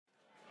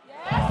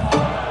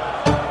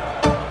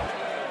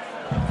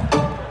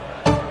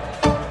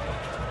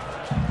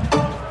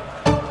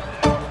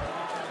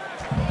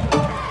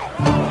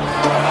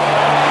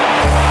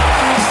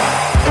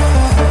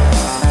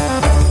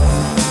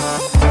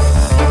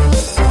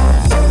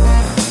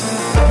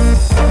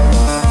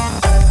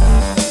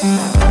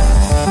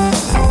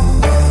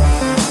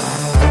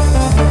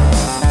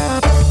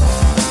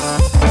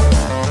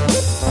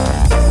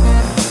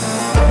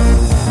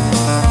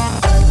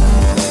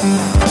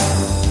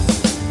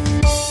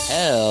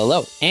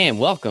Hello, and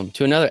welcome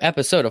to another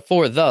episode of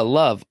For the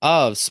Love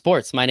of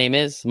Sports. My name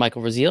is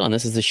Michael Raziel, and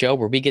this is the show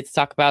where we get to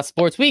talk about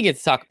sports, we get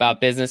to talk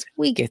about business,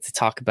 we get to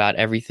talk about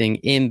everything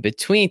in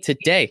between.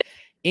 Today,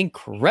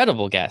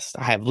 incredible guest.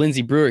 I have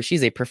Lindsay Brewer.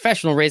 She's a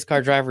professional race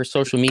car driver,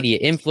 social media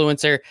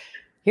influencer,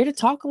 here to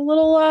talk a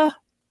little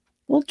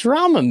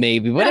drama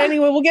maybe. But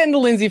anyway, we'll get into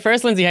Lindsay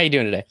first. Lindsay, how you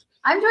doing today?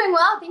 I'm doing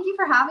well. Thank you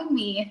for having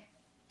me.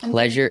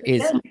 Pleasure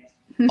is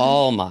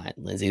all mine,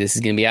 Lindsay. This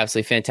is going to be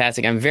absolutely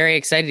fantastic. I'm very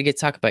excited to get to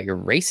talk about your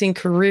racing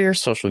career,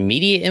 social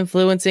media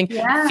influencing,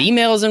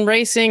 females in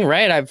racing,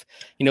 right?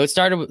 It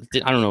started with,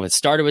 I don't know if it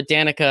started with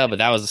Danica, but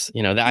that was,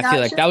 I feel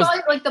like that was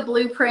like the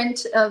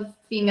blueprint of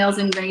females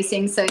in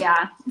racing. So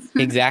yeah.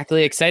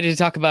 Exactly. Excited to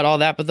talk about all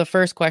that. But the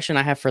first question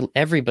I have for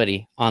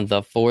everybody on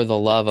the For the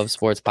Love of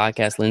Sports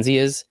podcast, Lindsay,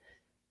 is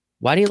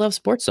why do you love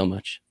sports so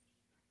much?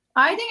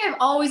 I think I've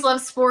always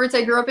loved sports.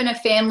 I grew up in a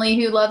family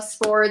who loves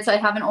sports. I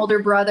have an older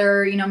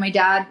brother. My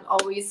dad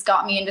always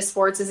got me into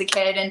sports as a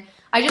kid. And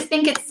I just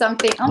think it's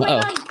something. Oh,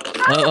 my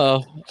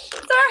God.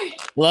 Sorry.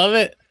 Love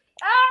it.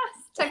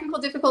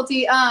 Technical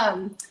difficulty.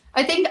 I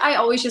think I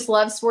always just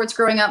loved sports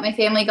growing up. My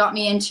family got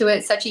me into it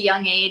at such a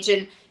young age.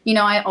 And,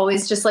 I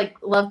always just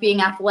love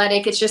being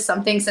athletic. It's just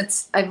something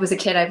since I was a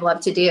kid I've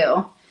loved to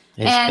do.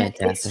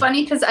 It's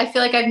funny because I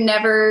feel like I've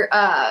never,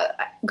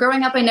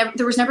 growing up,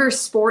 there was never a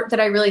sport that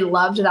I really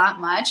loved that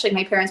much. Like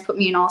my parents put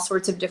me in all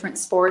sorts of different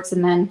sports,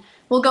 and then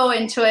we'll go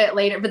into it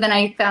later. But then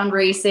I found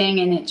racing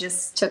and it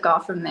just took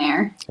off from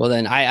there. Well,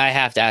 then I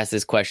have to ask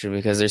this question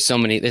because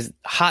there's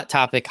hot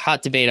topic,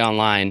 hot debate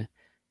online.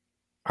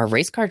 Are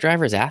race car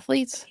drivers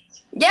athletes?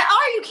 Yeah.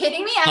 Are you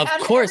kidding me? Of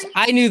course.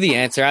 I knew the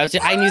answer.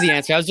 I knew the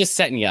answer. I was just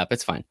setting you up.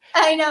 It's fine.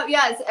 I know.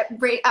 Yes.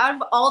 Out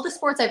of all the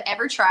sports I've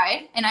ever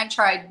tried, and I've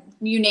tried,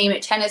 you name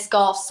it, tennis,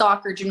 golf,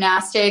 soccer,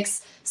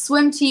 gymnastics,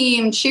 swim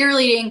team,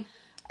 cheerleading,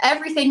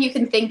 everything you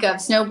can think of,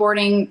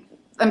 snowboarding.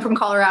 I'm from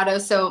Colorado,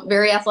 so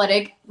very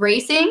athletic.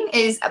 Racing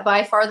is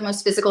by far the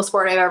most physical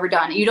sport I've ever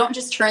done. You don't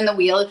just turn the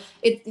wheel.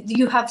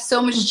 You have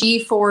so much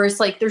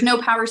G-force. There's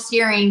no power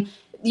steering.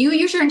 You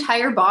use your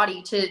entire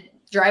body to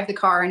drive the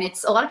car, and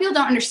a lot of people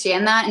don't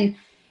understand that, and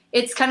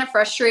it's kind of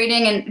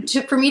frustrating. And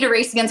for me to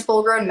race against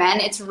full-grown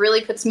men, it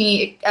really puts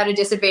me at a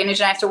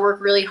disadvantage, and I have to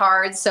work really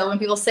hard. So when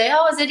people say,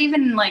 "Oh, is it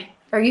even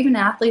are you even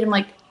an athlete?" I'm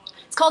like,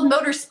 it's called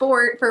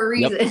motorsport for a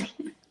reason.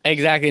 Yep.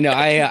 Exactly. No,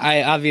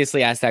 I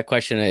obviously asked that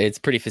question. It's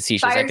pretty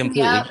facetious. I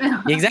completely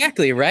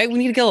exactly right. We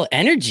need to get a little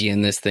energy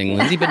in this thing,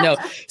 Lindsay. But no,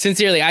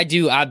 sincerely, I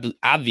do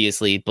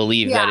obviously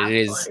believe that it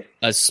is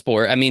a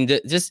sport. I mean,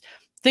 just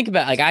think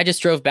about I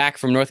just drove back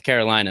from North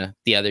Carolina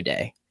the other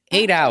day,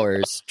 8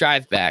 hours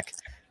drive back.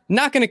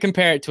 Not going to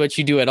compare it to what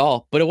you do at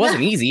all, but it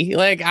wasn't easy.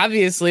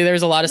 Obviously,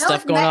 there's a lot of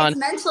stuff going on. It's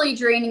mentally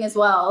draining as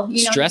well.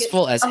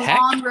 Stressful as heck.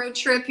 Long road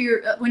trip.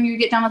 When you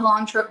get done with a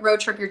long road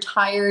trip, you're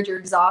tired, you're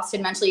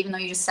exhausted mentally, even though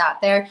you just sat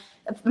there.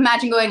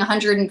 Imagine going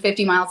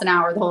 150 miles an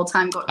hour the whole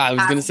time. I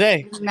was going to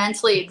say.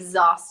 Mentally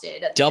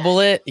exhausted.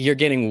 Double it. You're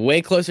getting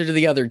way closer to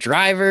the other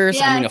drivers.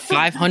 Yeah. I mean, a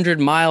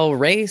 500-mile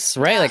race,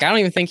 right? I don't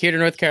even think here to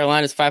North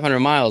Carolina is 500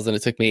 miles, and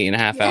it took me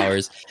 8.5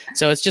 hours.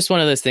 So it's just one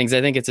of those things.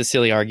 I think it's a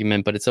silly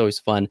argument, but it's always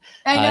fun,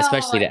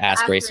 especially to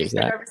ask racers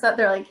that.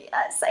 They're like,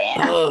 yes, I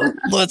am.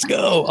 Let's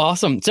go.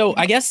 Awesome. So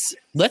I guess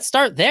let's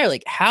start there.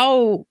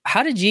 How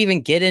did you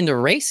even get into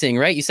racing,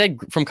 right? You said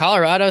from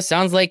Colorado.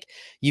 Sounds like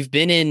you've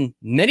been in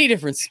many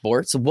different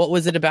sports. What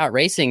was it about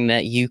racing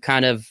that you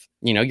kind of,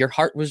 your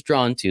heart was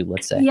drawn to,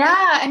 let's say?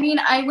 Yeah. I mean,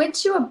 I went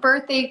to a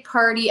birthday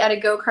party at a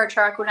go-kart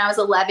track when I was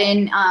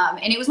 11.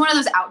 And it was one of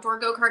those outdoor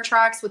go-kart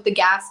tracks with the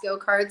gas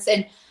go-karts.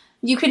 And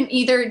you can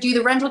either do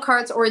the rental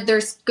karts or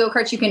there's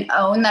go-karts you can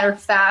own that are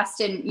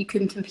fast and you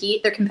can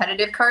compete. They're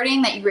competitive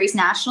karting that you race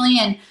nationally.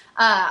 And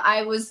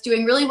I was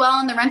doing really well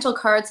in the rental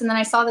karts. And then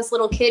I saw this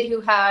little kid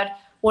who had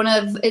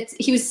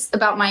he was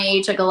about my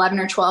age, 11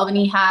 or 12, and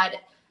he had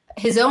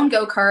his own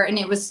go-kart, and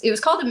it was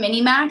called a Mini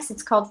Max.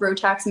 It's called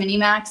Rotax Mini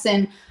Max.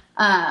 And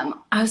I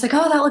was like,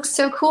 oh, that looks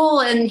so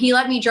cool. And he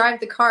let me drive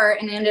the cart,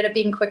 and it ended up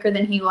being quicker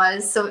than he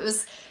was. So it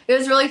was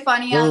really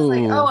funny. I was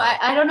like, oh,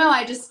 I don't know.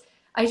 I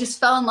just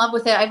fell in love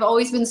with it. I've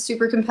always been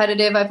super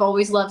competitive. I've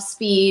always loved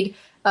speed.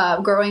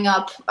 Growing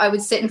up, I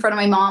would sit in front of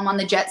my mom on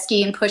the jet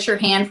ski and push her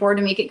hand forward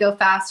to make it go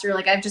faster.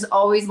 I've just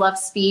always loved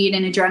speed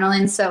and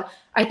adrenaline. So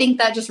I think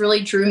that just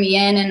really drew me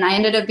in, and I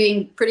ended up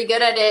being pretty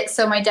good at it.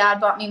 So my dad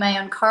bought me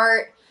my own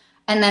cart,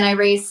 and then I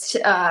raced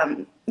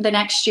the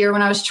next year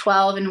when I was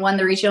 12 and won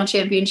the regional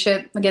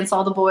championship against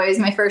all the boys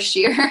my first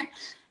year.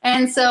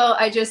 And so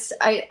I just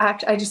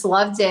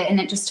loved it, and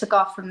it just took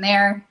off from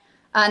there.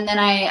 And then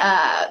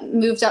I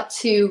moved up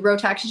to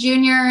Rotax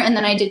Junior, and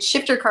then I did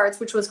shifter karts,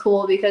 which was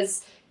cool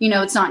because,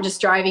 it's not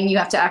just driving, you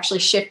have to actually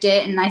shift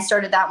it. And I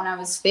started that when I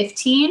was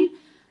 15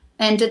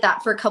 and did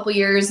that for a couple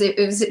years. It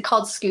was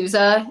called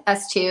SCUSA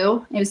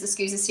S2. It was the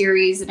SCUSA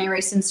series, and I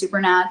raced in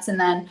Supernats. And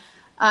then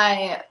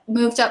I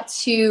moved up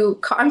to,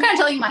 I'm kind of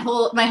telling you my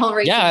whole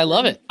race. Yeah, I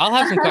love it. I'll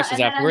have some questions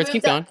afterwards.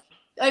 Keep going.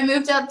 I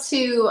moved up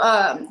to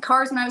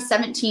cars when I was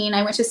 17.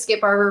 I went to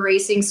Skip Barber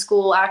Racing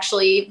School.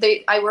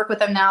 Actually, I work with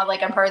them now.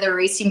 I'm part of their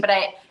race team, but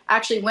I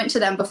actually went to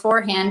them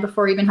beforehand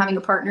before even having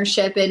a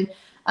partnership. And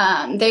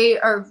they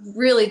are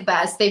really the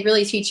best. They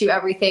really teach you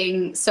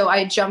everything. So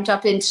I jumped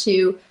up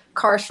into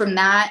cars from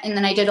that. And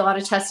then I did a lot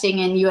of testing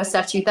in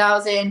USF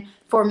 2000,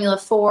 Formula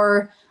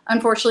 4.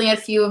 Unfortunately, a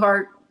few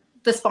of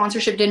the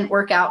sponsorship didn't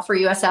work out for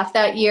USF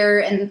that year.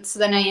 And so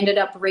then I ended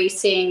up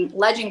racing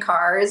legend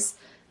cars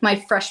my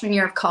freshman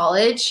year of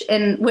college,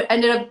 and what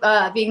ended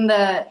up being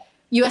the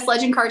U.S.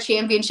 Legend Car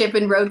Championship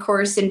in road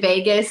course in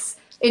Vegas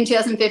in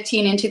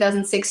 2015 and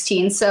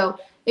 2016. So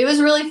it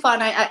was really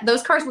fun.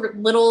 Those cars were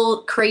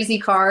little crazy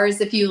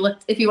cars. If you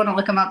want to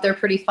look them up, they're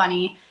pretty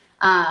funny.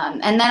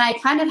 And then I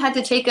kind of had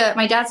to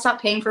my dad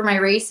stopped paying for my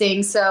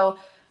racing, so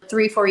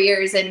 3-4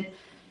 years, and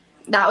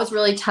that was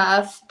really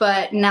tough.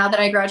 But now that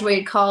I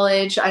graduated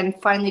college, I'm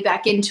finally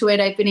back into it.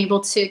 I've been able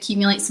to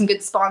accumulate some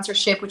good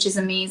sponsorship, which is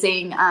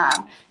amazing.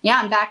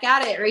 I'm back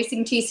at it,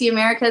 racing TC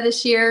America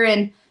this year,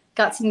 and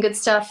got some good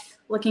stuff.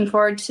 Looking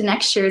forward to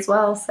next year as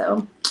well.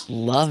 So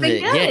love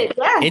it. Yeah.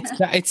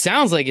 It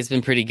sounds like it's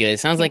been pretty good. It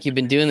sounds like you've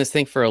been doing this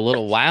thing for a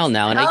little while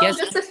now. And I guess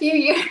just a few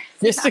years.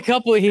 Just a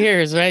couple of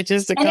years, right?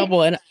 Just a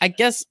couple. And I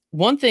guess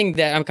one thing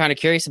that I'm kind of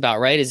curious about,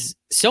 right, is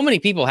so many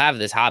people have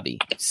this hobby.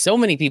 So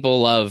many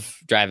people love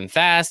driving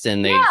fast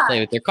and they play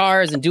with their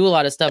cars and do a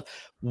lot of stuff.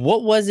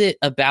 What was it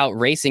about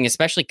racing,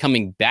 especially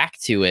coming back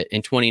to it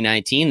in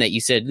 2019, that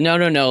you said,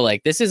 no,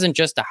 like, this isn't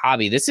just a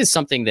hobby. This is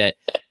something that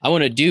I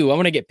want to do. I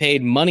want to get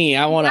paid money.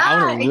 I want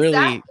to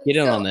really get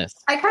in on this.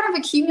 I kind of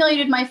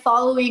accumulated my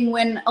following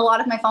when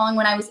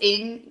I was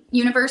in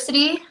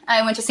university.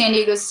 I went to San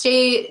Diego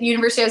State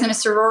University. I was in a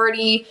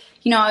sorority.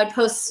 I would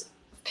post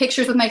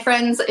pictures with my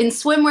friends in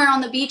swimwear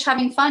on the beach,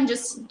 having fun,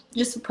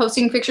 just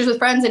posting pictures with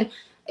friends. And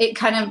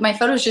my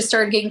photos just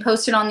started getting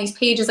posted on these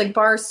pages like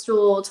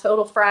Barstool,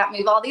 Total Frat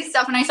Move, all these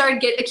stuff. And I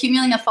started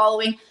accumulating a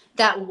following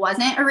that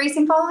wasn't a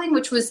racing following,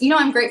 which was,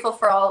 I'm grateful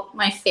for all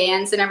my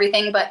fans and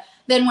everything. But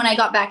then when I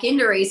got back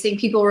into racing,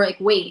 people were like,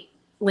 wait,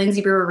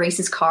 Lindsay Brewer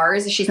races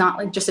cars. She's not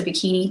like just a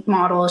bikini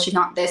model. She's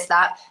not this,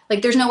 that.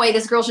 Like, there's no way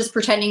this girl's just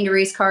pretending to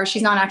race cars.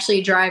 She's not actually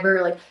a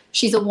driver. Like,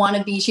 she's a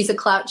wannabe. She's a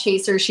clout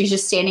chaser. She's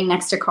just standing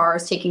next to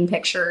cars, taking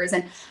pictures.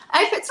 And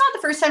it's not the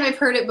first time I've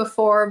heard it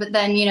before, but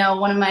then,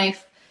 one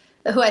of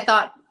who I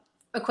thought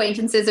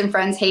acquaintances and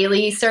friends,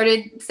 Haley,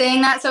 started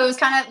saying that. So it was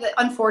kind of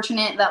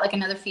unfortunate that like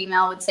another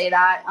female would say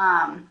that.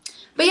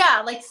 But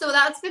yeah, so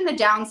that's been the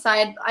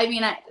downside. I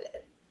mean,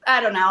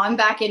 I don't know. I'm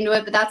back into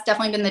it, but that's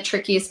definitely been the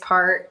trickiest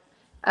part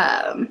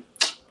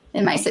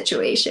in my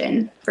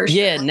situation for sure.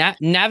 Yeah,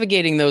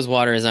 navigating those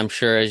waters, I'm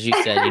sure, as you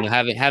said,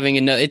 having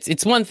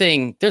it's one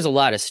thing. There's a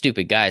lot of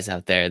stupid guys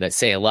out there that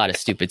say a lot of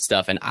stupid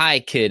stuff, and I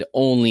could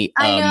only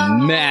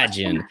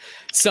imagine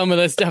some of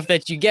the stuff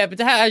that you get.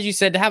 But as you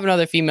said, to have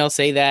another female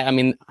say that, I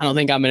mean, I don't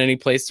think I'm in any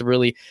place to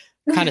really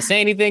kind of say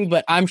anything,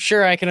 but I'm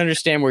sure I can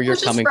understand where you're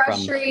coming from.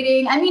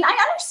 Frustrating. I mean, I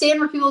understand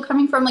where people are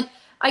coming from. Like,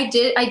 I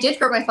did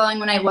grow my following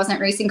when I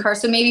wasn't racing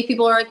cars, so maybe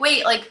people are like,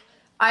 wait, like,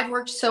 I've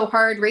worked so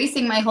hard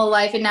racing my whole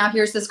life, and now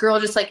here's this girl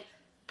just like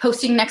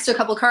posting next to a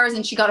couple cars,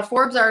 and she got a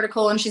Forbes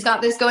article, and she's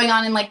got this going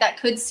on, and like that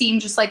could seem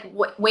just like,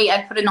 wait,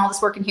 I put in all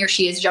this work, and here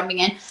she is jumping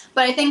in.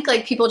 But I think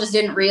like people just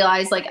didn't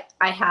realize like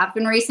I have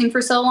been racing for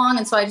so long,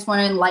 and so I just want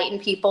to enlighten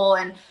people.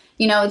 And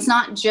it's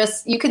not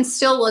just, you can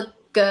still look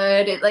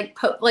good,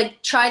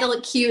 try to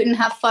look cute and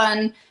have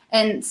fun,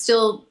 and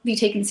still be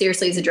taken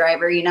seriously as a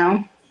driver.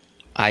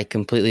 I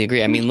completely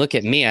agree. I mean, look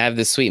at me. I have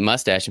this sweet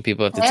mustache, and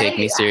people have to take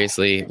me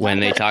seriously when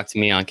they talk to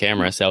me on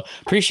camera. So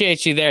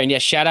appreciate you there. And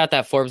yes, shout out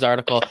that Forbes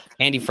article.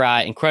 Andy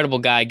Fry, incredible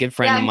guy, good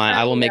friend of mine.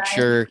 I will make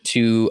sure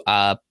to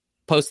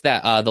post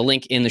that the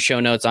link in the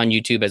show notes on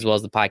YouTube as well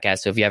as the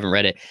podcast. So if you haven't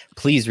read it,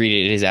 please read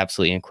it. It is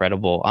absolutely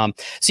incredible.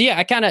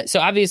 So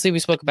obviously we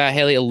spoke about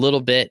Haley a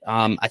little bit.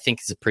 I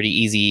think it's a pretty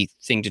easy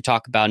thing to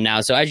talk about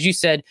now. So as you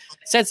said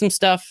some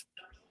stuff,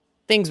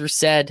 things were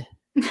said.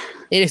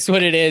 It is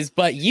what it is.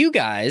 But you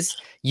guys,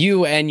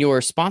 you and your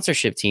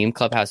sponsorship team,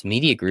 Clubhouse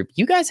Media Group,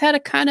 you guys had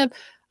a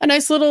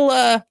nice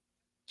little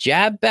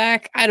jab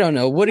back. I don't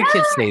know. What do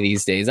kids say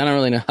these days? I don't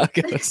really know how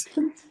it goes.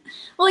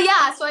 Well,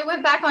 yeah. So I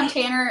went back on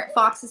Tanner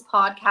Fox's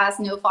podcast,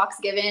 No Fox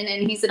Given,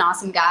 and he's an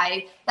awesome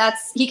guy.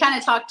 He kind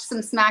of talked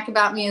some smack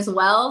about me as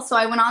well. So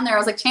I went on there. I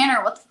was like,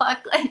 Tanner, what the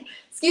fuck? Like,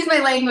 excuse my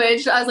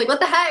language. I was like,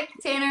 what the heck,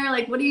 Tanner?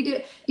 Like, what do you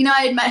do?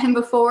 I had met him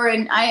before,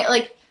 and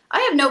I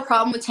have no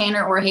problem with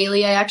Tanner or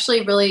Haley. I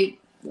actually really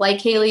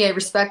like Haley. I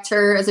respect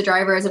her as a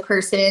driver, as a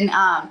person.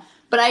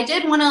 But I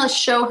did want to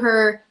show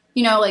her,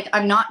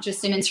 I'm not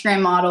just an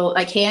Instagram model.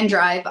 I can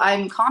drive.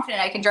 I'm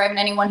confident I can drive, and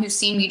anyone who's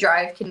seen me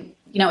drive can,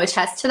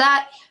 attest to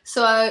that.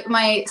 So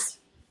my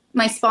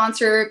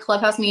sponsor,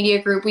 Clubhouse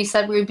Media Group, we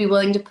said we would be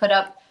willing to put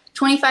up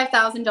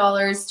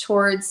 $25,000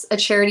 towards a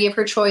charity of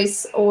her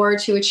choice, or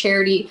to a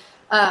charity,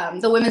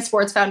 the Women's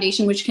Sports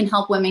Foundation, which can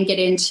help women get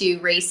into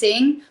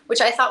racing, which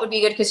I thought would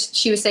be good because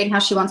she was saying how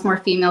she wants more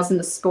females in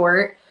the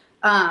sport.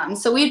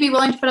 So we'd be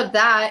willing to put up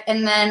that.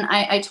 And then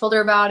I told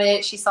her about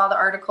it. She saw the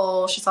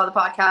article, she saw the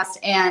podcast,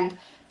 and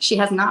she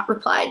has not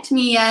replied to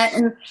me yet.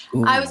 And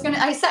I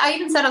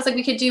even said,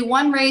 we could do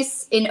one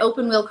race in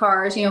open wheel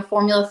cars,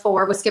 Formula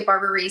 4 with Skip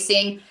Barber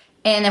Racing.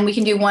 And then we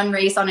can do one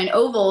race on an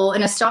oval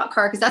in a stock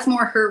car, because that's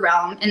more her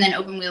realm, and then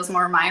open wheels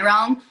more my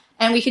realm.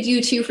 And we could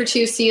do 2 for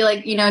 2, see,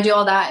 like, you know, do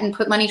all that and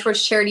put money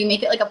towards charity,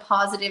 make it like a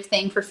positive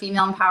thing for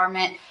female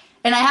empowerment.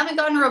 And I haven't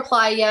gotten a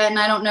reply yet, and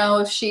I don't know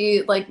if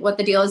she, like, what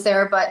the deal is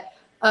there, but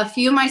a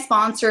few of my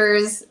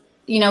sponsors,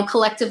 you know,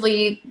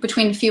 collectively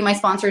between a few of my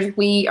sponsors,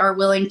 we are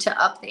willing to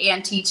up the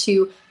ante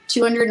to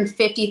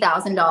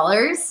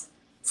 $250,000.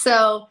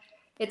 So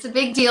it's a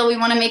big deal. We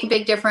want to make a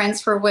big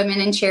difference for women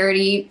in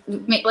charity,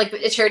 make like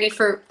a charity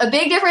for a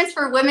big difference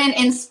for women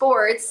in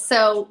sports.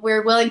 So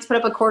we're willing to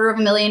put up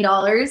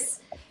 $250,000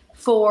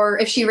 for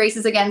if she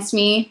races against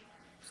me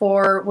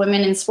for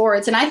women in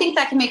sports. And I think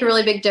that can make a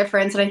really big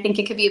difference. And I think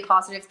it could be a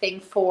positive thing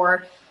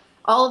for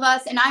all of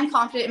us. And I'm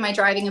confident in my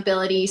driving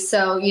ability.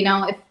 So, you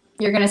know, if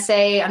you're going to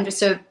say I'm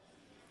just a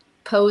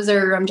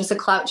poser, I'm just a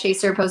clout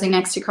chaser posing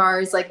next to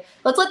cars, like,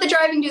 let's let the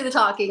driving do the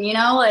talking, you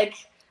know? Like,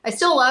 I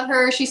still love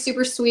her. She's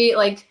super sweet.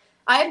 Like,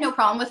 I have no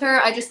problem with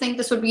her. I just think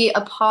this would be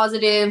a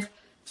positive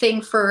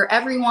thing for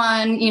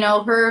everyone, you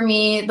know, her,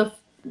 me, the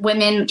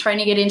women trying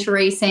to get into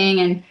racing,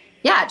 and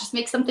yeah, just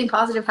make something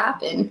positive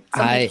happen.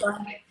 I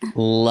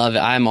love it.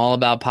 I'm all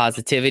about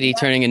positivity.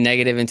 Turning a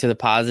negative into the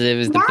positive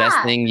is the best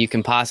thing you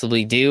can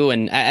possibly do.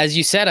 And as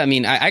you said, I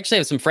mean, I actually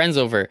have some friends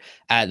over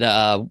at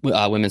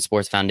the Women's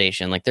Sports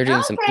Foundation. Like, they're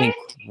doing some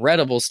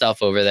incredible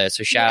stuff over there.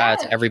 So shout out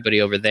to everybody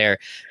over there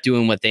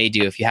doing what they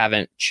do. If you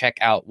haven't, check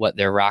out what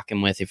they're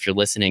rocking with if you're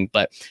listening.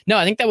 But no,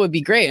 I think that would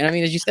be great. And I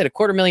mean, as you said,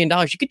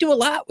 $250,000, you could do a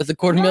lot with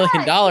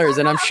 $250,000.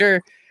 And I'm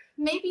sure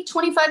maybe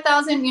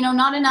 25,000, you know,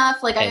 not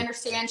enough. Like, I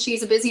understand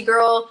she's a busy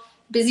girl,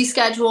 busy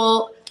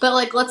schedule, but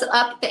like, let's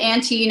up the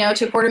ante, you know,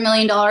 to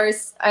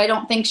 $250,000. I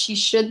don't think she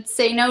should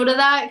say no to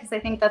that, because I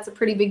think that's a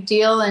pretty big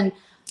deal. And,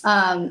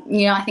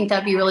 you know, I think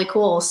that'd be really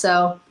cool.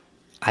 So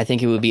I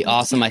think it would be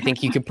awesome. I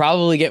think you could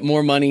probably get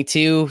more money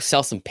too,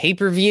 sell some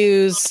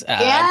pay-per-views,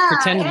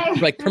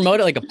 like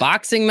promote it like a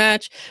boxing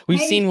match. We've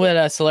seen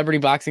what celebrity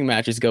boxing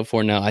matches go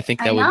for now. I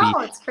think that would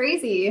be it's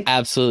crazy.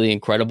 Absolutely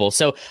incredible.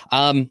 So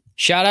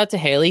shout out to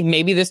Haley.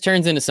 Maybe this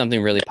turns into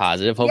something really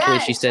positive. Hopefully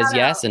she says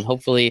yes. And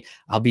hopefully,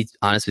 I'll be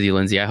honest with you,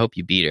 Lindsay, I hope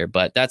you beat her,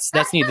 but that's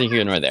neither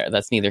here nor there.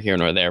 That's neither here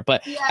nor there.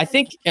 But I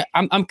think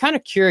I'm kind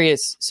of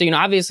curious. So, you know,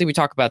 obviously we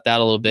talk about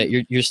that a little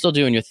bit. You're still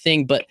doing your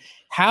thing, but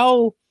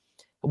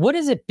what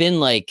has it been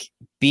like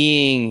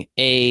being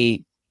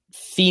a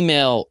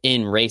female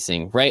in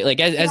racing, right? Like,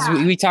 as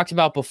we talked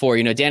about before,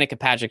 you know, Danica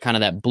Patrick, kind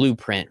of that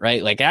blueprint,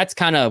 right? Like, that's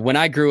kind of when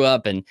I grew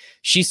up and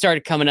she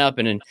started coming up,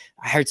 and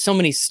I heard so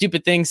many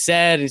stupid things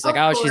said. And it's like,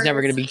 oh, she's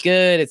never going to be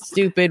good. It's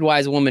stupid. Why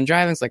is a woman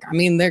driving? It's like, I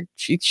mean,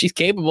 she's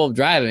capable of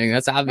driving.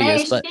 That's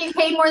obvious. She's getting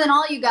paid more than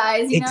all you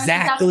guys. You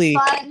exactly.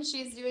 know, she's having fun.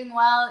 She's doing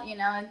well, you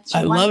know. And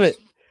I love it.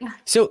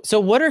 So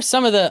what are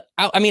some of the,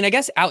 I mean, I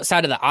guess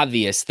outside of the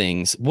obvious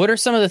things, what are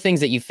some of the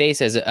things that you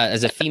face as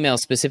a female,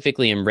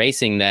 specifically in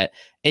racing, that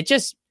it's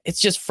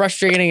just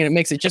frustrating and it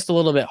makes it just a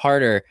little bit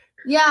harder?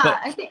 Yeah,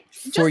 I think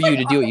for you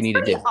to do what you need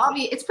to do.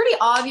 It's pretty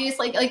obvious.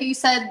 Like you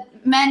said,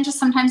 men just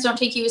sometimes don't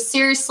take you as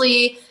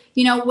seriously.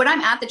 You know, when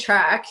I'm at the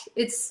track,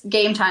 it's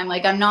game time.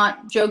 Like, I'm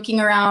not joking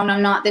around.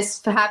 I'm not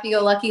this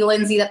happy-go-lucky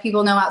Lindsay that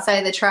people know outside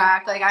of the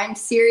track. Like, I'm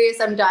serious.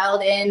 I'm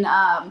dialed in.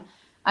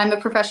 I'm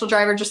a professional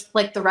driver just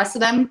like the rest of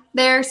them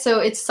there. So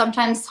it's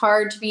sometimes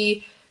hard to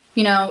be,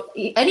 you know,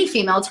 any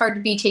female, it's hard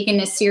to be taken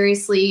as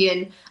seriously.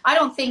 And I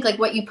don't think like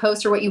what you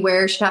post or what you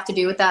wear should have to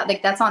do with that.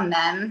 Like, that's on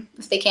them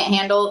if they can't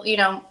handle, you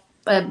know,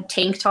 a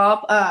tank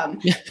top.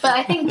 But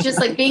I think just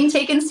like being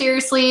taken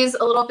seriously is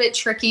a little bit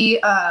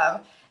tricky.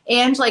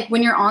 And like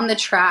when you're on the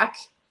track,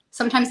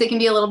 sometimes they can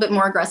be a little bit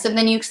more aggressive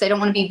than you because they don't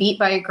want to be beat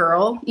by a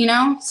girl, you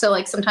know? So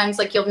like sometimes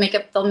like they'll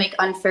make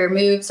unfair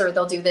moves or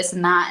they'll do this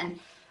and that. And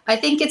I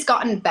think it's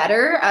gotten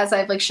better as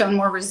I've like shown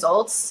more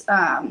results,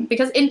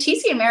 because in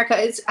TC America,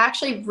 it's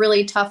actually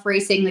really tough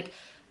racing. Like,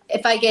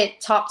 if I get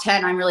top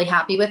 10, I'm really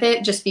happy with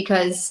it just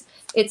because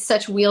it's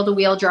such wheel to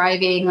wheel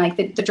driving. Like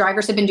the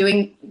drivers have been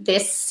doing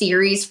this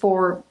series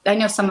I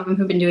know some of them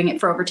who've been doing it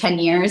for over 10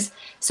 years.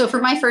 So for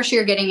my first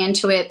year getting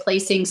into it,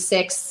 placing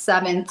 6th,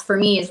 7th for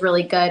me is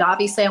really good.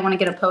 Obviously I want to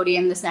get a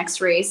podium this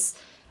next race,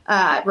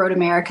 Road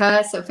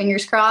America. So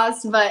fingers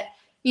crossed, but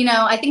you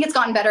know, I think it's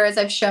gotten better as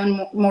I've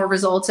shown more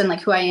results and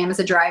like who I am as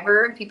a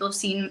driver. People have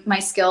seen my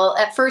skill.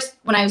 At first,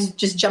 when I was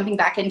just jumping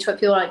back into it,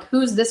 people were like,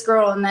 who's this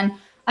girl? And then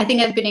I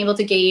think I've been able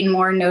to gain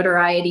more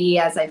notoriety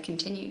as I've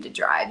continued to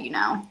drive, you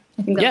know.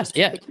 I think that's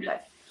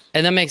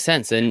And that makes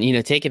sense. And, you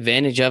know, take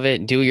advantage of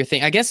it, do your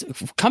thing. I guess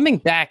coming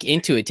back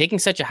into it, taking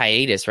such a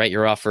hiatus, right?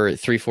 You're off for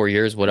 3-4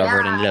 years, whatever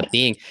it ended up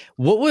being.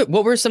 What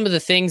were some of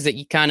the things that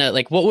you kind of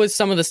like, what was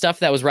some of the stuff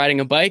that was riding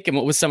a bike and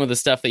what was some of the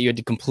stuff that you had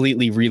to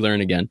completely relearn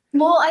again?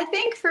 Well, I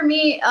think for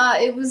me,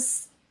 it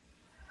was,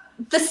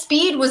 the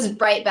speed was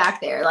right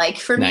back there. Like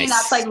for me,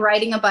 that's like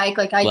riding a bike.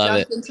 Like I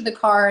jumped into the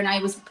car and I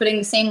was putting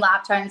the same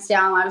lap times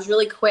down. I was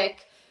really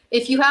quick.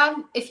 If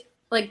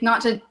like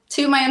not to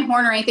toot my own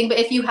horn or anything, but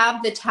if you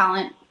have the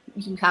talent,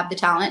 you have the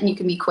talent and you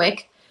can be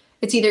quick.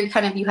 It's either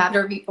kind of you have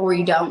it or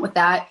you don't with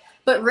that.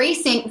 But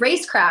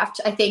racecraft,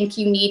 I think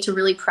you need to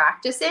really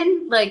practice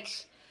in.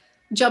 Like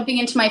jumping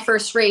into my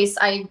first race,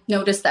 I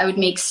noticed that I would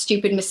make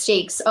stupid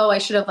mistakes. Oh, I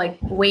should have like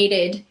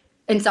waited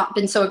and not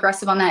been so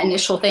aggressive on that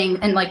initial thing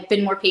and like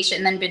been more patient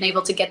and then been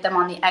able to get them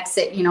on the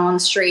exit, you know, on the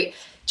straight.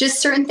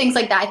 Just certain things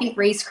like that. I think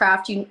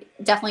racecraft, you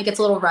definitely gets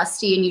a little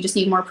rusty and you just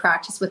need more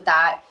practice with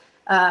that.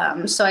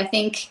 So I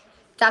think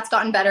that's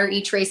gotten better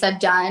each race I've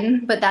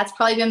done, but that's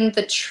probably been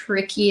the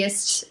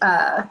trickiest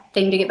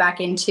thing to get back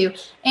into.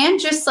 And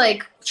just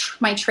like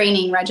my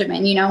training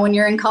regimen, you know, when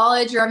you're in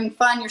college, you're having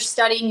fun, you're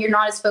studying, you're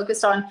not as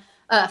focused on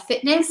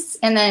fitness.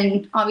 And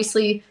then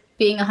obviously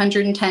being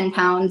 110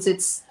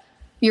 pounds,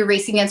 you're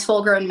racing against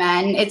full grown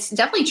men. It's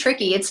definitely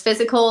tricky. It's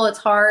physical, it's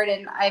hard.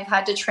 And I've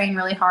had to train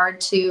really hard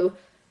to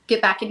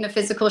get back into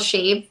physical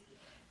shape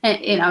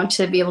and, you know,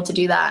 to be able to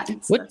do that.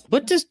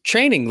 What does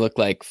training look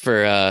like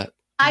for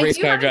race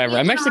car driver?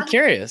 I'm actually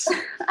curious.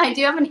 I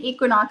do have an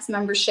Equinox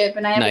membership,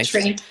 and I have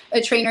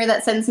a trainer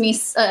that sends me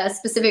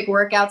specific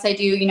workouts. I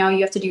do, you know,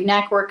 you have to do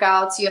neck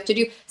workouts. You have to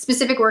do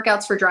specific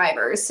workouts for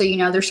drivers. So, you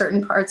know, there's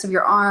certain parts of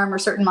your arm or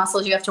certain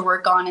muscles you have to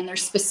work on, and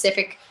there's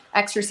specific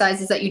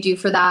exercises that you do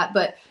for that.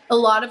 But a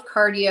lot of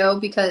cardio,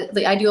 because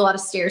I do a lot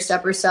of stair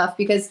stepper stuff,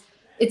 because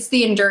it's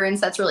the endurance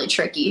that's really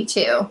tricky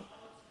too.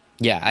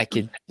 Yeah,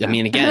 I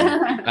mean,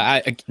 again,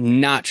 I'm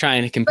not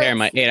trying to compare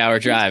my 8-hour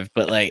drive,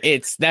 but like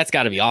that's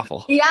got to be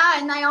awful. Yeah.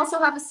 And I also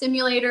have a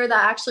simulator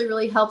that actually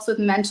really helps with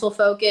mental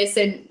focus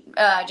and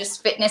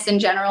just fitness in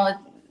general.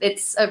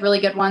 It's a really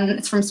good one.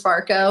 It's from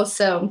Sparco.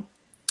 So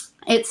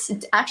it's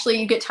actually,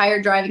 you get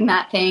tired driving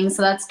that thing.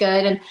 So that's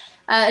good. And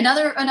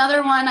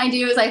another one I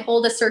do is I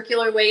hold a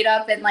circular weight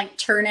up and like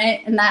turn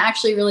it. And that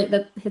actually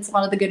that hits a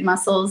lot of the good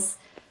muscles.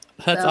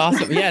 That's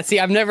awesome. Yeah. See,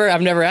 I've never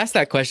asked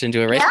that question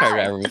to a race car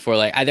driver before.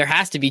 Like, there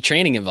has to be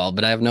training involved,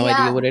 but I have no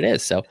idea what it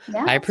is. So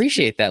I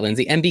appreciate that,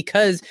 Lindsay. And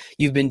because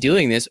you've been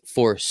doing this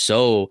for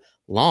so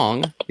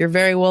long, you're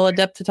very well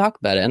adept to talk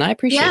about it. And I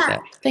appreciate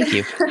that. Thank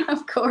you.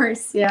 Of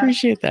course. Yeah.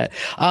 Appreciate that.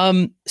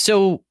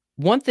 So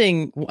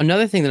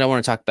another thing that I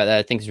want to talk about that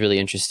I think is really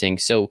interesting.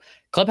 So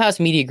Clubhouse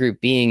Media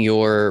Group being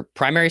your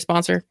primary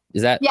sponsor,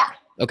 is that? Yeah.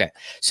 Okay.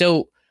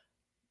 So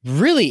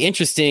really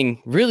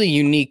interesting, really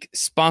unique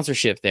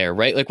sponsorship there,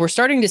 right? Like we're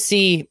starting to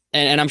see,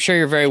 and I'm sure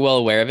you're very well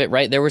aware of it,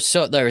 right? There was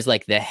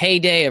like the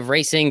heyday of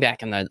racing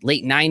back in the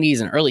late 90s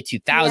and early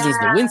 2000s,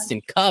 the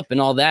Winston Cup and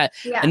all that.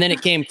 Yeah. And then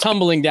it came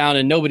tumbling down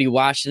and nobody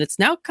watched. And it's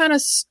now kind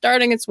of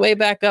starting its way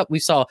back up. We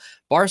saw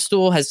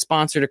Barstool has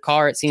sponsored a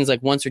car, it seems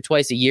like once or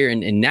twice a year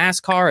in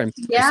NASCAR, and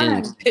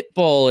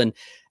Pitbull and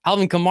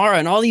Alvin Kamara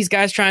and all these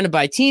guys trying to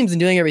buy teams and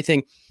doing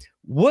everything.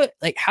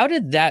 How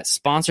did that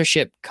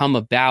sponsorship come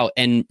about,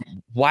 and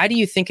why do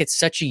you think it's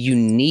such a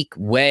unique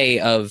way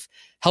of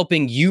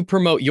helping you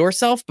promote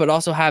yourself, but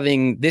also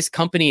having this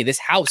company, this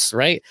house,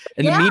 right,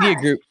 and the media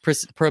group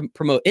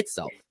promote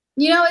itself?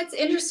 You know, it's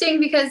interesting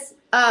because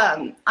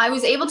I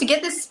was able to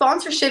get this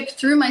sponsorship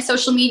through my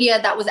social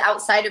media that was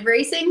outside of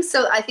racing.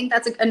 So I think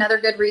that's another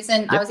good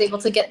reason I was able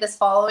to get this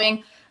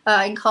following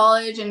in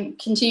college and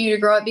continue to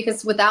grow it,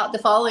 because without the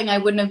following, I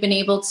wouldn't have been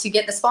able to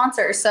get the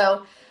sponsor.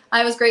 So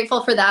I was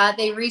grateful for that.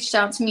 They reached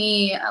out to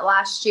me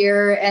last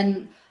year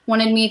and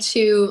wanted me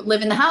to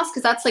live in the house,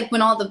 because that's like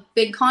when all the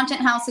big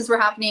content houses were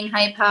happening,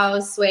 Hype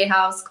House, Sway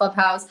House,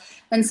 Clubhouse.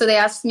 And so they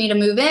asked me to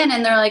move in,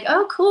 and they're like,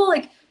 oh, cool.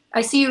 Like,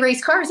 I see you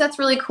race cars. That's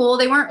really cool.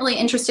 They weren't really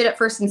interested at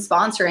first in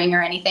sponsoring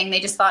or anything.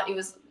 They just thought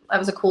I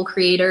was a cool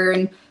creator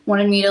and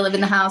wanted me to live in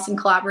the house and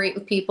collaborate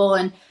with people.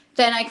 And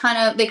then I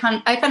kind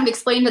of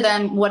explained to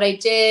them what I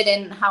did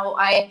and how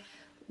I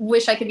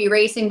wish I could be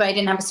racing, but I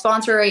didn't have a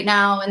sponsor right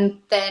now. And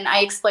then I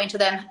explained to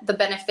them the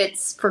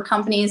benefits for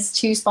companies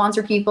to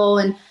sponsor people,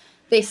 and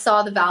they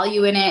saw the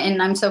value in it.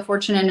 And I'm so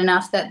fortunate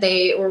enough that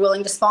they were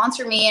willing to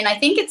sponsor me. And I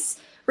think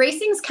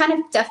racing's kind of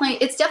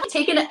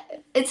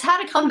it's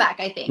had a comeback,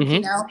 I think,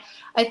 you know.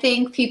 I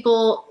think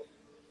people,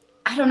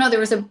 I don't know, there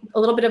was a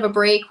little bit of a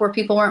break where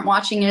people weren't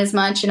watching it as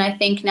much. And I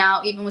think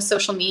now, even with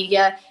social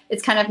media,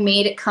 it's kind of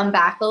made it come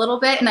back a little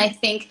bit. And I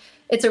think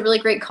it's a really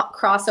great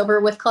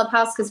crossover with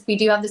Clubhouse, because we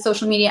do have the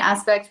social media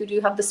aspect, we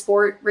do have the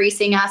sport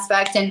racing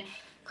aspect, and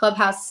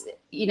Clubhouse,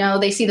 you know,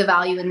 they see the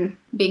value in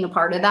being a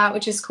part of that,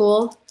 which is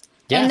cool.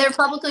 Yeah. And they're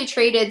publicly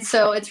traded,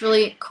 so it's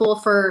really cool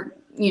for,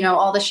 you know,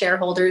 all the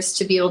shareholders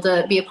to be able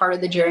to be a part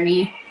of the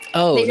journey.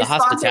 Oh, the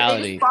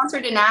hospitality. They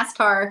sponsored a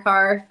NASCAR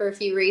car for a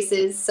few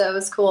races, so it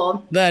was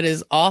cool. That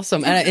is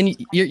awesome. And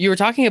you were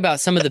talking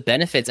about some of the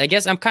benefits. I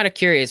guess I'm kind of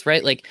curious,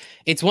 right? Like,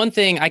 it's one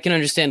thing I can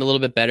understand a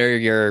little bit better.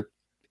 You're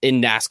in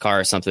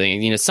NASCAR or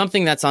something, you know,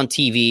 something that's on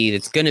TV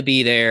that's going to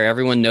be there.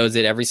 Everyone knows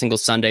it. Every single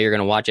Sunday you're going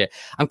to watch it.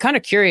 I'm kind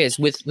of curious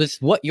with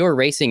what you're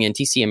racing in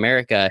TC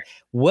America.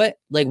 What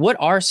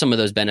are some of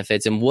those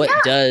benefits, and what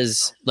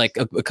does like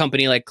a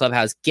company like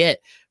Clubhouse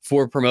get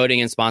for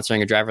promoting and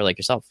sponsoring a driver like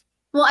yourself?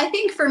 Well, I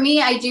think for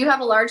me, I do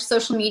have a large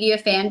social media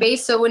fan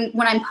base. So when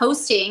I'm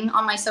posting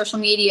on my social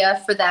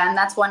media for them,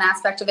 that's one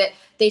aspect of it.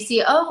 They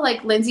see, oh,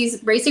 like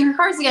Lindsay's racing her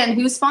cars again.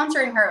 Who's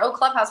sponsoring her? Oh,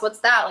 Clubhouse, what's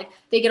that? Like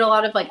they get a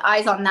lot of like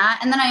eyes on that.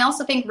 And then I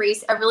also think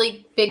a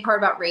really big part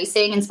about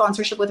racing and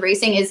sponsorship with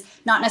racing is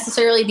not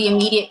necessarily the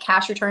immediate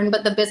cash return,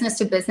 but the business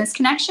to business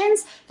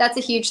connections. That's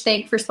a huge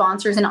thing for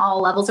sponsors in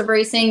all levels of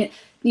racing.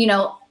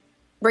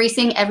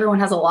 Racing, everyone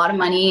has a lot of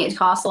money. It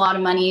costs a lot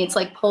of money. It's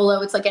like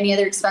polo. It's like any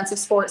other expensive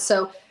sport.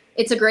 So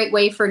it's a great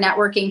way for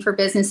networking for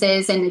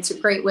businesses, and it's a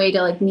great way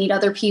to like meet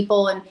other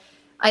people. And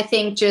I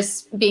think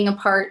just being a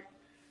part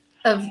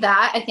of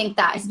that, I think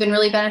that has been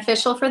really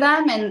beneficial for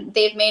them. And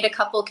they've made a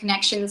couple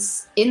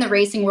connections in the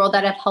racing world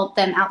that have helped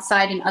them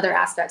outside in other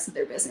aspects of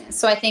their business.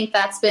 So I think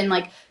that's been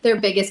like their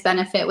biggest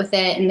benefit with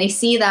it. And they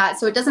see that.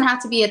 So it doesn't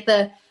have to be at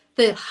the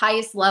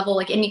highest level,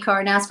 like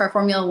IndyCar, NASCAR,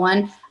 Formula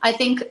One. I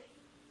think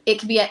it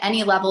could be at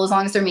any level as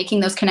long as they're making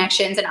those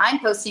connections and I'm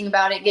posting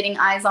about it, getting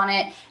eyes on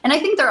it. And I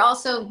think they're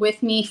also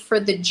with me for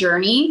the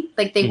journey.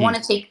 Like they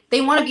want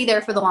to be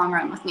there for the long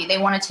run with me. They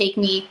want to take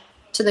me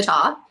to the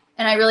top.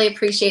 And I really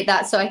appreciate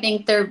that. So I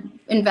think they're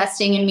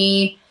investing in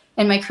me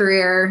and my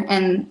career.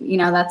 And,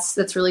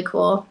 that's really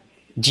cool.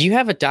 Do you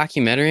have a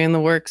documentary in the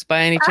works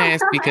by any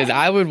chance? Because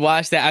I would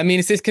watch that. I mean,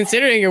 it's just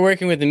considering you're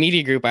working with the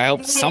media group, I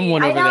hope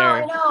someone over there.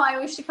 I know. I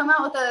wish to come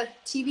out with a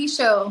TV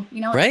show,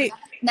 right?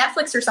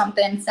 Netflix or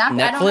something. Netflix.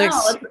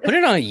 I don't know. Put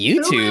it on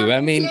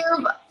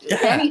YouTube.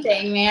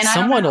 Anything, man.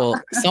 Someone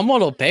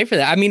will pay for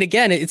that. I mean,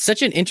 again, it's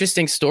such an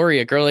interesting story.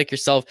 A girl like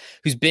yourself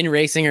who's been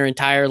racing her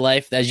entire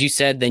life, as you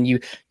said, then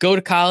you go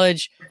to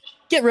college,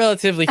 get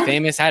relatively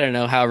famous. I don't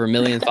know, however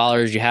million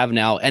followers you have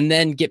now, and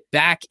then get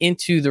back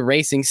into the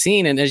racing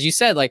scene. And as you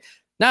said,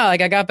 I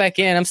got back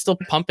in, I'm still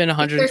pumping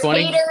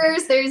 120.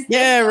 There's haters,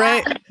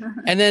 right.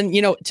 And then,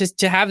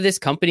 to have this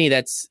company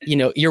that's,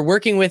 you're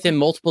working with in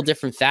multiple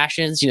different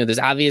fashions, there's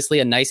obviously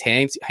a nice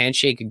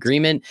handshake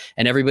agreement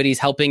and everybody's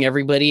helping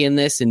everybody in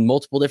this in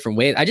multiple different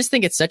ways. I just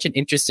think it's such an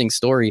interesting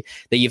story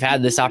that you've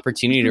had this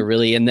opportunity to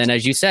really, and then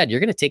as you said, you're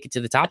going to take it to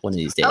the top one of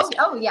these days.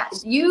 Oh yeah.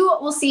 You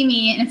will see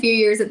me in a few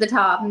years at the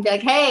top and be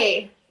like,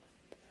 hey,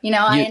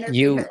 I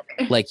interviewed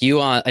her. Like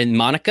you in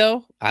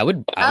Monaco. I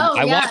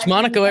watch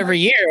Monaco every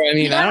year. I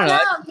mean, I don't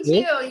know.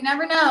 Me too. You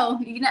never know.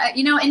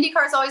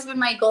 IndyCar's always been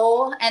my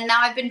goal, and now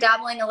I've been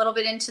dabbling a little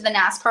bit into the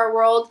NASCAR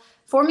world.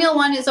 Formula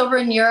One is over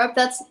in Europe.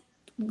 That's a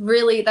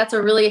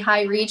really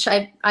high reach.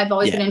 I've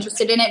always been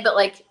interested in it, but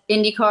like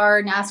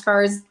IndyCar,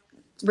 NASCAR's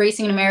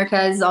racing in America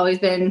has always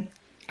been.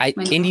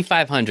 Indy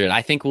 500.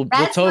 I think we'll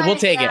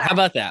take it. How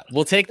about that?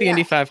 We'll take the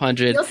Indy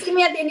 500. You'll see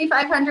me at the Indy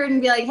 500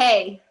 and be like,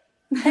 hey.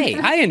 Hey,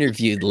 I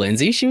interviewed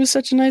Lindsay. She was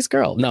such a nice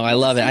girl. No, I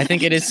love it. I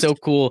think it is so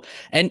cool.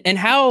 And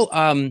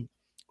how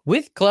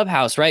with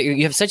Clubhouse, right?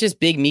 You have such this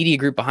big media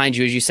group behind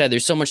you. As you said,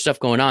 there's so much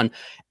stuff going on.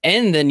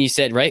 And then you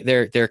said, right,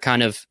 they're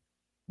kind of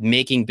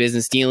making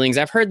business dealings.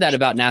 I've heard that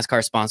about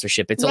NASCAR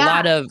sponsorship. It's a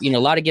lot of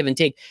give and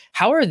take.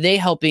 How are they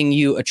helping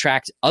you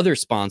attract other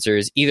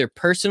sponsors, either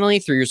personally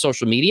through your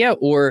social media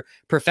or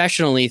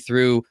professionally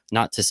through,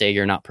 not to say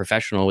you're not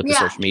professional with the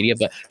social media,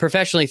 but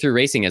professionally through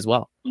racing as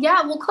well?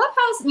 Yeah, well,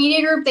 Clubhouse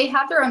Media Group, they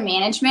have their own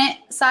management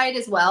side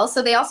as well.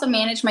 So they also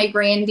manage my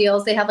brand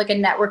deals. They have like a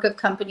network of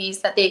companies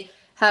that they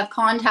have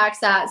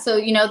contacts at. So,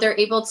 we're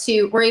able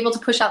to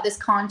push out this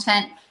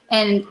content.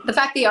 And the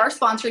fact they are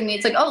sponsoring me,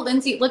 it's like, oh,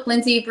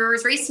 Lindsay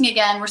Brewer's racing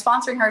again. We're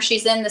sponsoring her.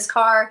 She's in this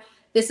car.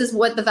 This is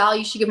what the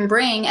value she can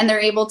bring. And they're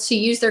able to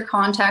use their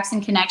contacts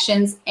and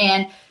connections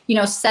and,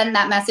 send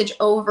that message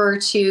over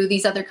to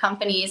these other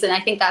companies. And I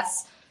think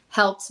that's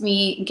helped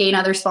me gain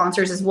other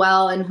sponsors as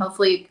well and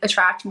hopefully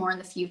attract more in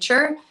the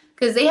future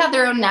because they have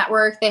their own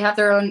network. They have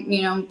their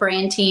own,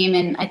 brand team.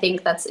 And I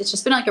think it's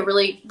just been like a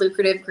really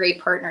lucrative, great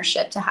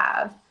partnership to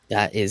have.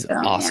 That is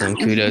awesome.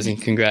 Yeah. Kudos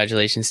and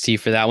congratulations to you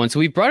for that one. So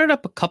we brought it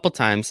up a couple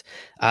times.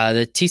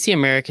 The TC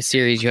America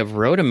series, you have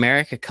Road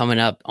America coming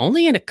up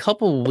only in a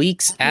couple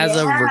weeks as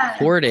of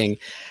recording.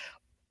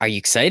 Are you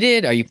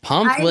excited? Are you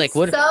pumped? I'm what?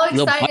 So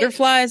little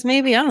butterflies,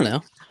 maybe? I don't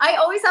know. I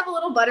always have a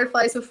little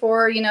butterflies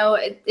before,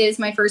 it is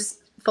my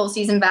first full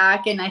season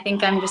back. And I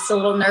think I'm just a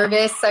little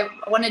nervous. I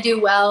want to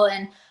do well.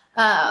 And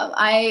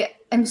I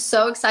am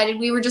so excited.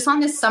 We were just on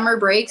this summer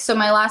break. So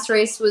my last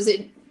race was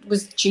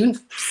June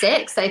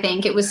 6th, I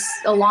think. It was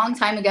a long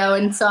time ago.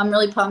 And so I'm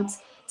really pumped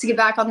to get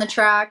back on the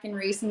track and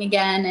racing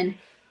again. And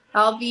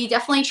I'll be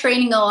definitely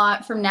training a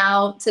lot from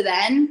now to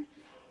then.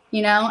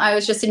 I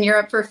was just in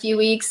Europe for a few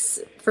weeks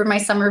for my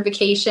summer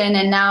vacation,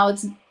 and now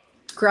it's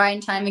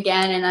grind time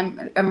again,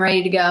 and I'm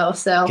ready to go.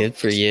 So good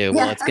for you.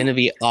 Well, it's going to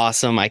be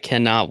awesome. I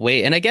cannot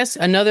wait. And I guess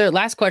another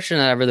last question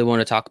that I really want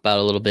to talk about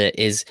a little bit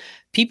is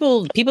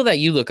people that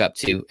you look up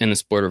to in the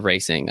sport of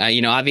racing.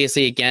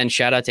 Obviously, again,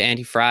 shout out to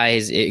Andy Fry,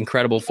 his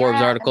incredible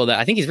Forbes article that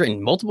I think he's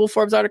written multiple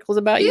Forbes articles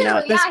about.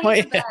 At this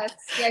point,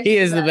 he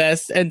is the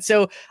best. And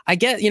so I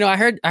get, I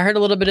heard a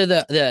little bit of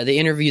the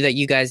interview that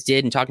you guys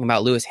did and talking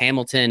about Lewis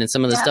Hamilton and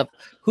some of the stuff.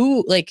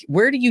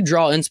 Where do you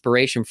draw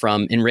inspiration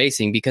from in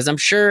racing? Because I'm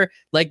sure,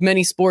 like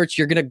many sports,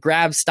 you're gonna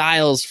grab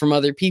styles from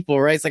other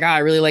people, right? It's like, I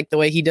really like the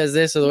way he does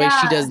this or the way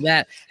she does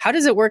that. How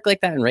does it work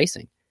like that in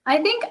racing?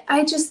 I think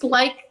I just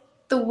like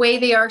the way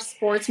they are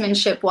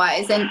sportsmanship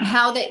wise and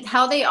how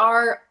they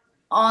are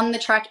on the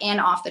track and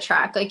off the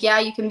track. Like, yeah,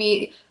 you can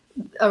be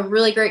a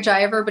really great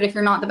driver, but if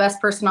you're not the best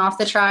person off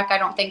the track, I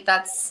don't think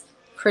that's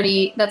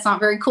not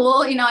very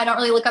cool. I don't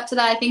really look up to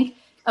that. I think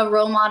a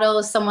role model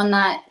is someone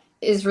that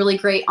is really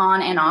great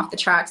on and off the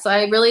track. So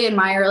I really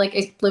admire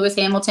like Lewis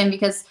Hamilton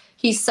because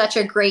he's such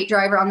a great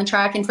driver on the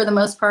track. And for the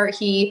most part,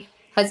 he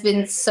has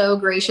been so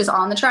gracious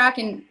on the track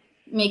and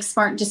makes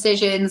smart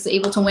decisions,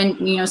 able to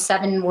win,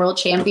 7 world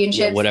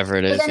championships, whatever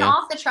it is. But then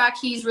off the track,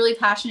 he's really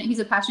passionate. He's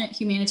a passionate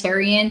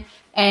humanitarian.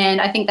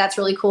 And I think that's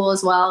really cool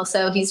as well.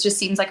 So he just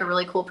seems like a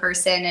really cool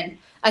person. And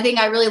I think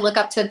I really look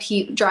up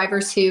to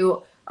drivers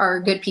who are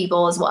good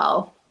people as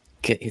well.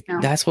 Okay,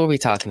 that's what we're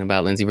talking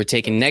about, Lindsay. We're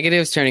taking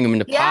negatives, turning them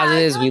into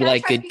positives. We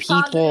like good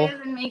people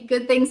and make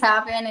good things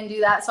happen and do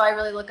that. So I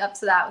really look up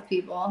to that with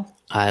people.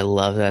 I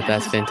love that.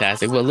 That's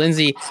fantastic. Well,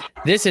 Lindsay,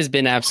 this has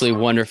been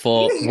absolutely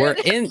wonderful. We are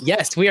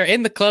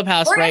in the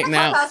clubhouse right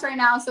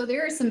now. So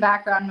there is some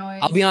background noise.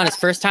 I'll be honest,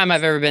 first time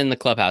I've ever been in the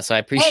clubhouse, so I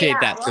appreciate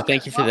that. So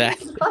thank you for that.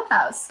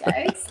 Clubhouse,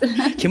 guys.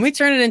 Can we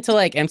turn it into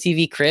like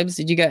MTV Cribs?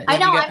 I'm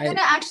going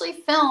to actually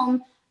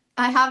film.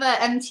 I have a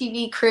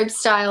MTV Crib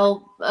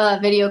style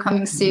video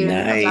coming soon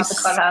about the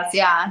clubhouse.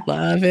 Yeah.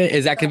 Love it.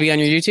 Is that going to be on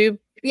your YouTube?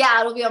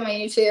 Yeah, it'll be on my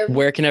YouTube.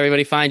 Where can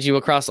everybody find you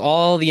across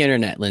all the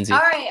internet, Lindsay? All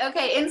right.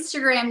 Okay.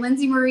 Instagram,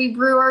 Lindsay Marie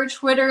Brewer.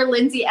 Twitter,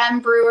 Lindsay M.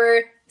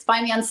 Brewer.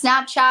 Find me on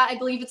Snapchat. I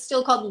believe it's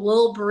still called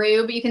Lil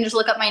Brew, but you can just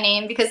look up my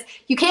name because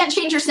you can't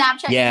change your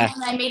Snapchat name.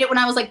 I made it when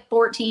I was like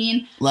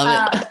 14.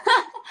 Love it.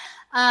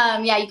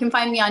 You can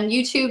find me on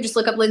YouTube. Just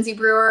look up Lindsay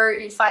Brewer.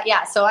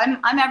 So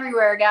I'm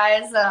everywhere,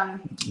 guys.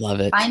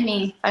 Love it. Find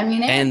me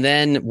there. And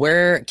then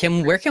where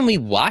can we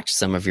watch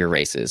some of your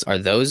races? Are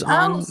those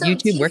on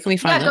YouTube? Where can we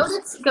find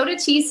those? Go to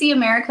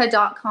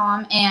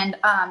tcamerica.com and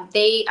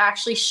they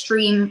actually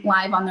stream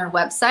live on their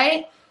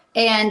website.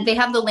 And they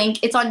have the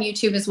link. It's on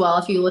YouTube as well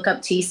if you look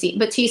up TC.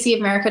 But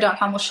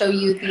tcamerica.com will show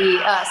you the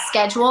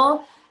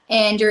schedule.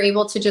 And you're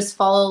able to just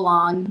follow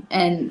along,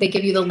 and they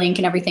give you the link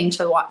and everything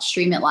to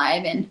stream it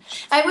live. And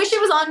I wish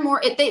it was on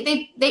more.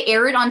 They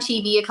air it on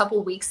TV a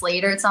couple weeks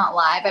later. It's not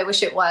live. I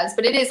wish it was,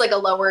 but it is like a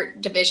lower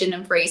division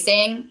of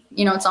racing.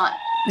 It's not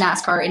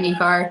NASCAR,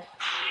 IndyCar,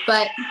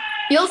 but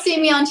you'll see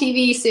me on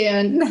TV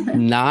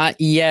soon. Not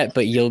yet,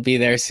 but you'll be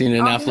there soon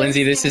enough.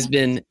 Lindsay, this has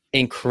been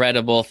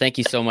incredible. Thank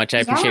you so much.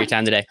 I appreciate your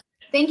time today.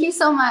 Thank you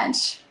so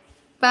much.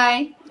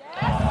 Bye.